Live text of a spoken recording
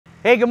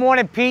Hey, good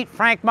morning, Pete.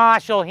 Frank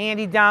Marshall,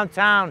 handy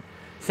downtown,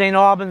 St.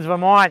 Albans,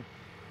 Vermont.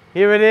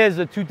 Here it is,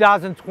 a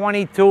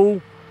 2022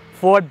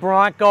 Ford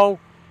Bronco,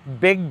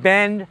 Big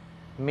Bend,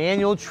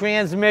 manual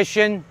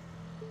transmission.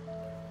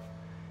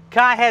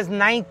 Car has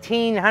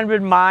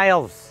 1,900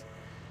 miles.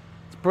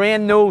 It's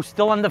brand new,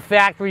 still under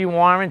factory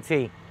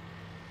warranty.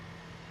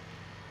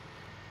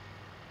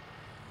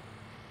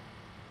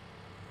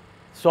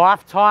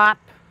 Soft top.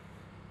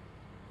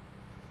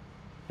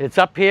 It's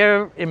up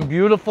here in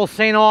beautiful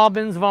St.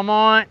 Albans,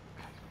 Vermont.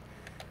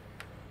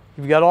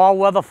 You've got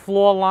all-weather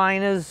floor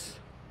liners,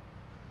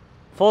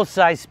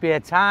 full-size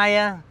spare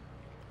tire.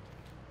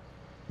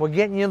 We're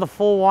getting you the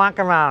full walk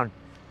around.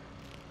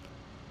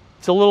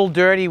 It's a little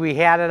dirty. We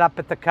had it up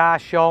at the car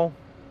show.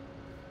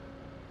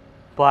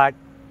 But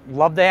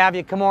love to have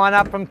you come on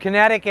up from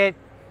Connecticut.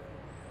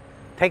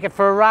 Take it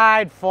for a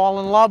ride, fall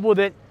in love with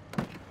it.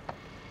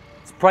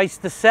 It's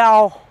priced to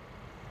sell.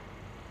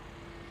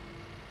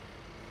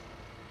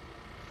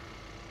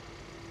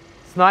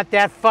 It's not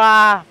that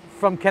far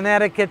from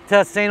Connecticut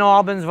to St.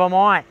 Albans,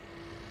 Vermont.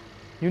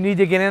 You need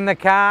to get in the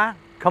car,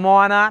 come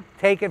on up,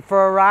 take it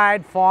for a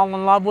ride, fall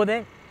in love with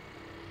it,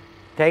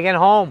 take it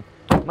home.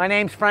 My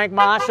name's Frank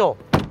Marshall.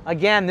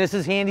 Again, this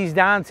is Handy's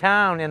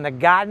Downtown in the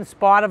garden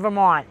spot of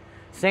Vermont,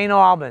 St.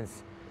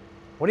 Albans.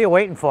 What are you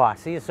waiting for?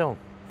 See you soon.